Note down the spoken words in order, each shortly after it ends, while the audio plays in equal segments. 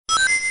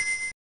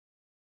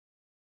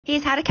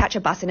Here's how to catch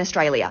a bus in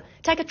Australia.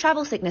 Take a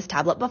travel sickness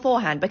tablet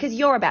beforehand because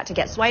you're about to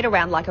get swayed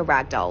around like a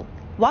rag doll.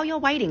 While you're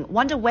waiting,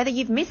 wonder whether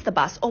you've missed the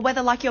bus or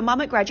whether, like your mum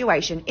at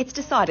graduation, it's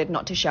decided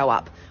not to show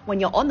up. When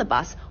you're on the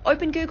bus,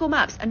 open Google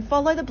Maps and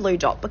follow the blue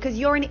dot because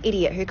you're an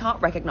idiot who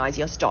can't recognise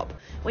your stop.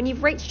 When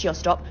you've reached your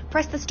stop,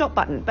 press the stop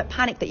button but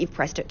panic that you've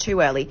pressed it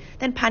too early.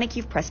 Then panic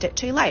you've pressed it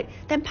too late.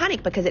 Then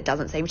panic because it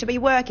doesn't seem to be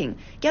working.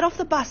 Get off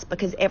the bus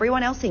because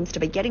everyone else seems to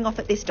be getting off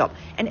at this stop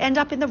and end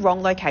up in the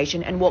wrong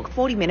location and walk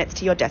 40 minutes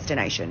to your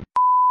destination.